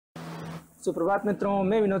सुप्रभात मित्रों,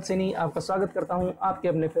 मैं विनोद सैनी आपका स्वागत करता हूं आपके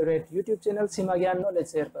अपने फेवरेट यूट्यूब चैनल सीमा ज्ञान नॉलेज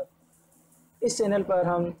शेयर पर। इस चैनल पर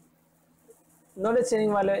हम नॉलेज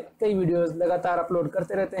शेयरिंग वाले कई वीडियोस लगातार अपलोड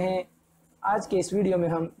करते रहते हैं। आज के इस वीडियो में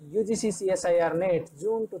हम UGC CSIR नेट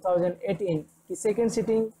जून 2018 की सेकेंड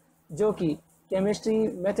सिटिंग, जो कि केमिस्ट्री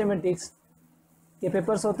मैथमेटिक्स के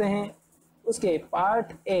पेपर्स होते हैं, उसके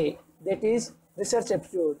part A that is research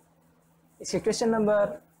aptitude, इसके क्वेश्चन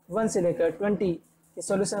नंबर 1 से लेकर 20 के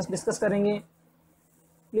सॉल्यूशंस डिस्कस करेंगे।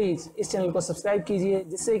 प्लीज़ इस चैनल को सब्सक्राइब कीजिए,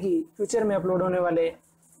 जिससे कि फ्यूचर में अपलोड होने वाले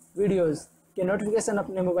वीडियोस के नोटिफिकेशन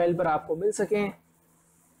अपने मोबाइल पर आपको मिल सकें।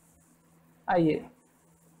 आइए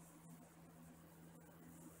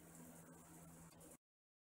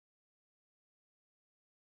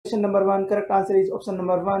question number 1, correct answer is option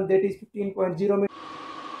number 1 that is 15.0 metre.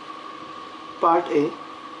 Part A,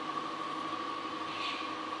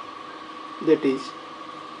 that is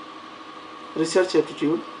research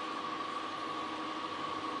aptitude.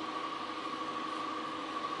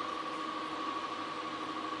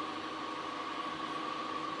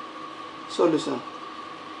 Solution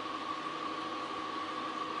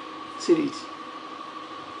series.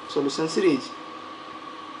 Solution series.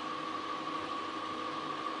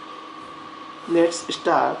 Let's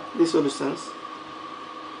start the solutions.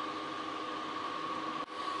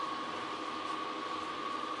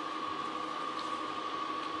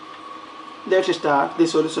 Let's start the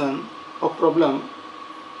solution of problem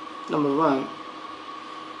number 1.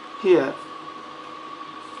 Here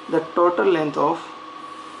the total length of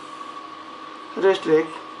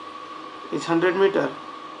racetrack is 100 meter.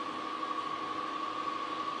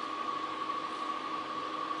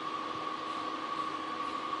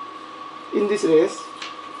 In this race,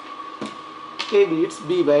 A beats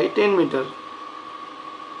B by 10 meter.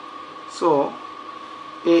 So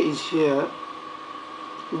A is here,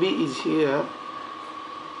 B is here,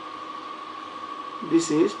 this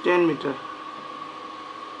is 10 meter.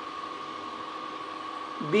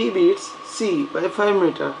 B beats C by 5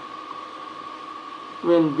 meter.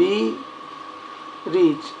 When B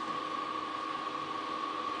reach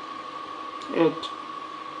at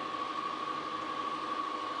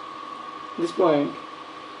this point,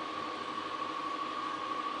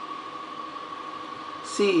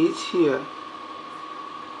 C is here,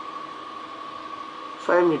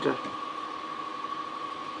 5 meter.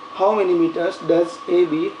 How many meters does A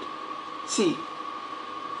beat C?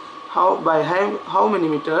 How many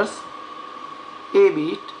meters A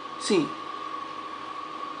beat C?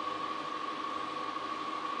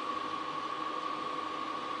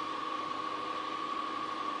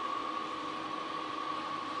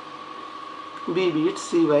 B beats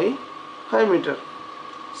C by 5 meter.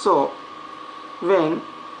 So when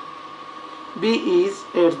B is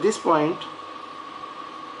at this point,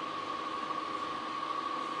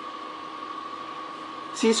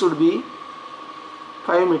 C should be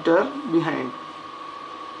 5 meter behind.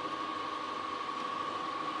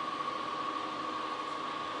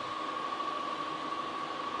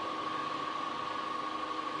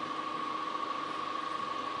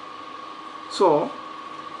 So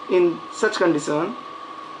in such condition,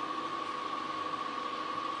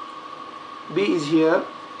 B is here,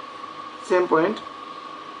 same point,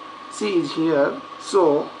 C is here,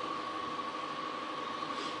 so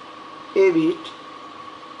A beat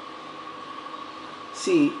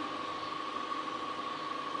C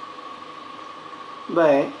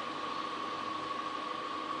by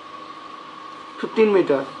 15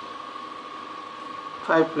 meter,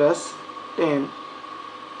 5 plus 10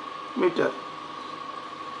 meter.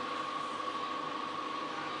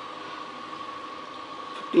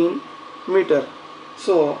 15 meter.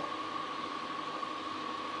 So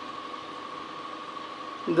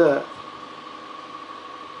the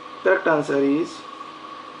correct answer is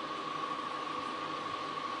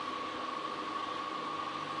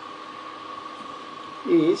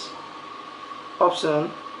option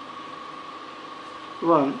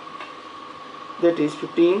 1, that is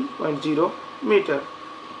 15.0 meter.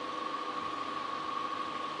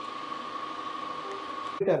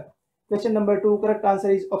 Question number 2, correct answer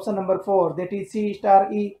is option number 4 that is C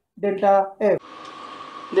star E delta F.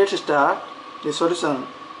 Let's start the solution.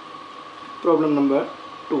 Problem number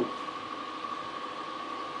 2.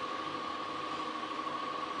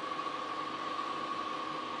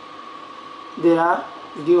 There are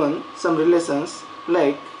given some relations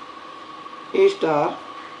like A star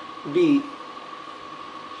B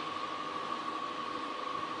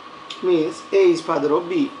means A is father of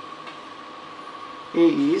B. A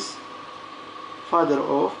is father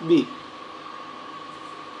of B.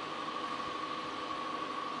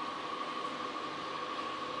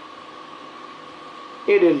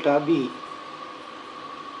 A delta B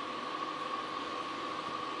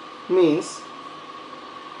means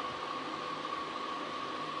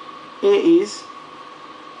A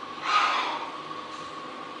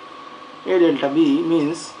delta B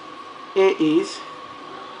means A is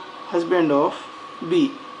husband of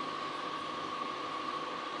B.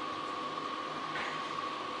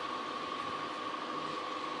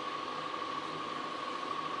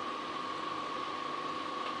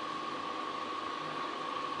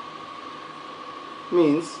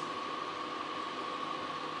 Means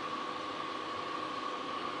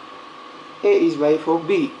A is wife of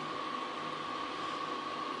B.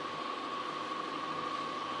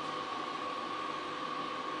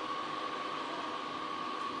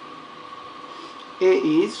 A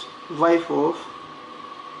is wife of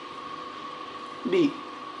B.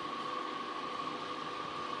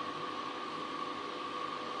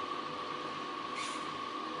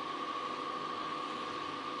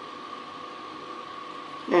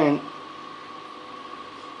 And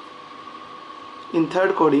in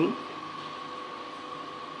third coding,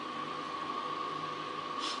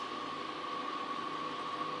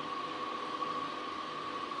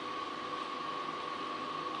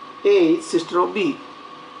 A is sister of B.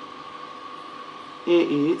 A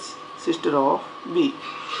is sister of B.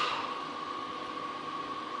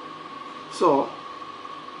 So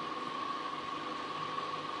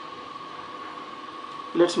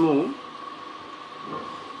let's move.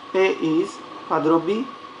 A is father of B.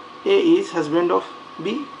 A is husband of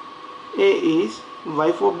B. A is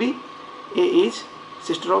wife of B. A is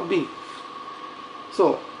sister of B.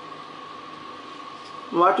 So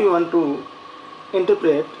what you want to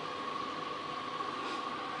interpret?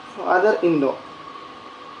 Father-in-law.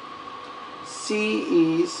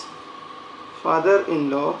 C is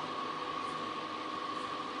father-in-law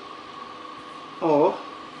of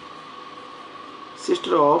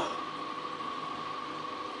sister of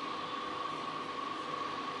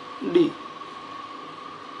D.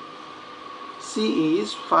 C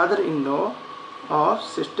is father-in-law of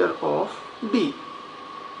sister of D.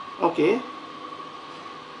 Okay.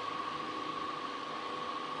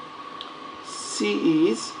 C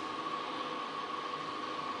is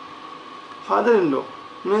father-in-law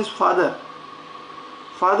means father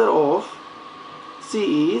of.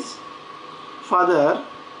 C is father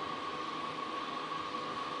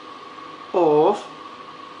of.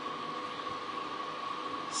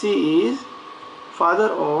 C is father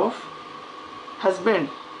of husband.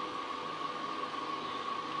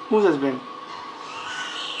 Whose husband?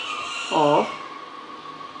 Of.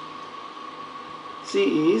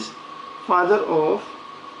 C is father of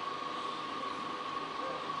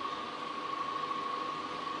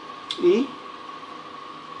E.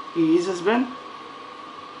 E is husband.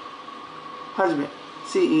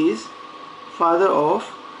 C is father of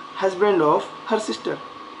husband of her sister.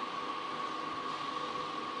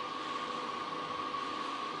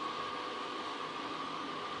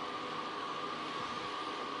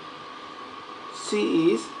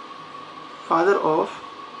 C is father of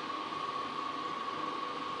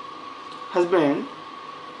husband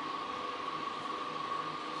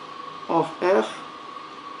of F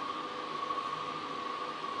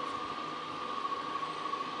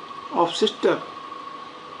of sister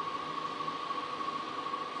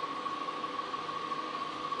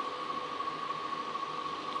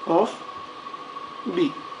of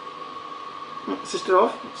B. Sister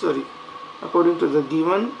of, sorry, according to the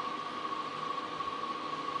given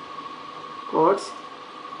codes,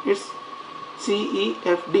 it's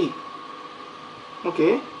CEFD.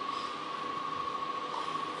 Okay,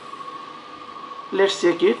 let's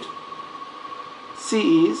check it.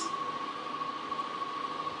 C is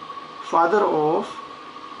father of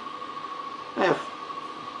F.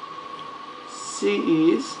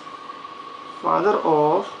 C is father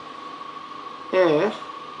of F.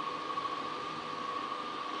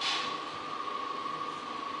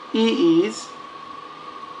 E is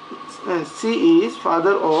C is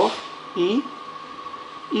father of E.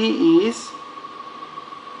 E is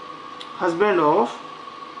husband of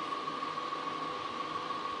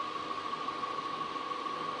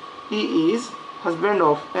E is husband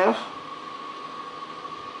of F,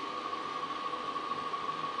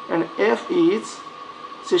 and F is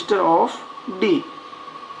sister of D.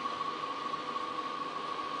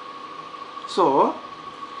 So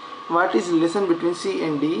what is relation between C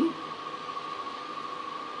and D?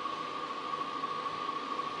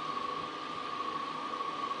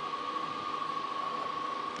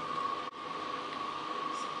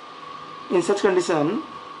 In such condition,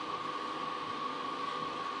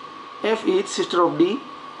 F is sister of D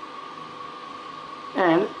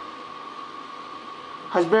and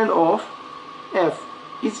husband of F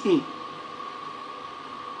is E.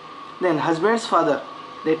 then husband's father,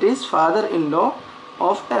 that is father-in-law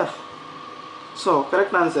of F. So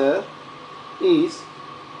correct answer is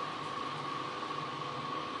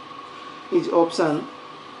option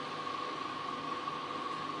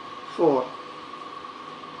 4,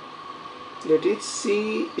 that is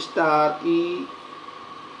C star E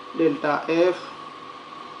delta F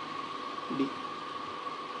D.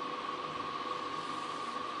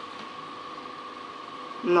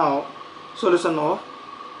 Now solution of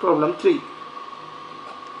problem 3.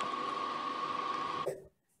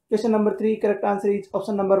 Question number 3, correct answer is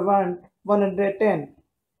option number 1, 110.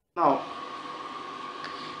 Now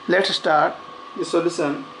let's start the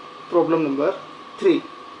solution problem number 3.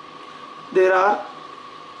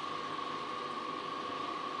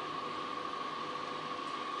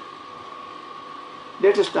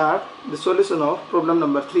 Let's start the solution of problem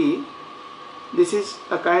number 3. This is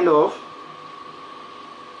a kind of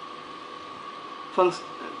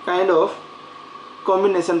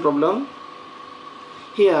combination problem.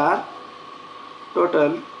 Here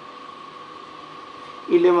total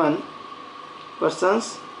 11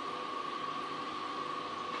 persons,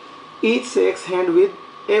 each shakes hand with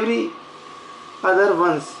every other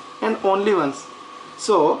once and only once.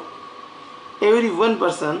 So every one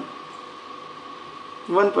person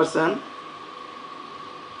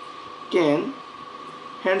can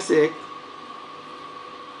handshake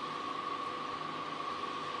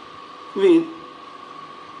with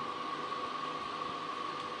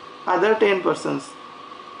other 10 persons.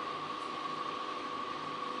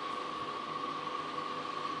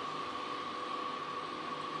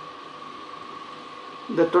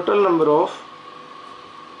 The total number of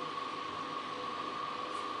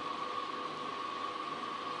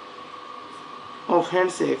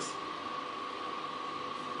handshakes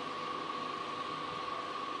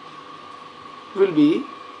will be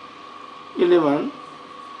 11,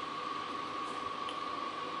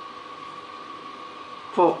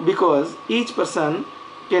 because each person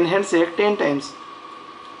can handshake 10 times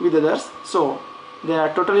with others. So there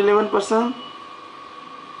are total 11 persons.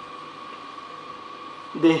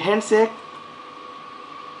 They handshake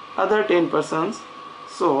other 10 persons.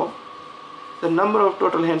 So the number of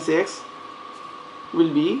total handshakes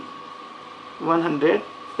will be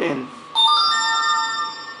 110.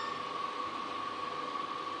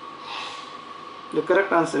 The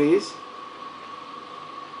correct answer is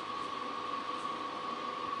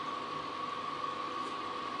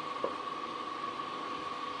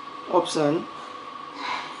option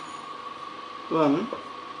 1,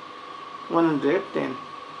 110.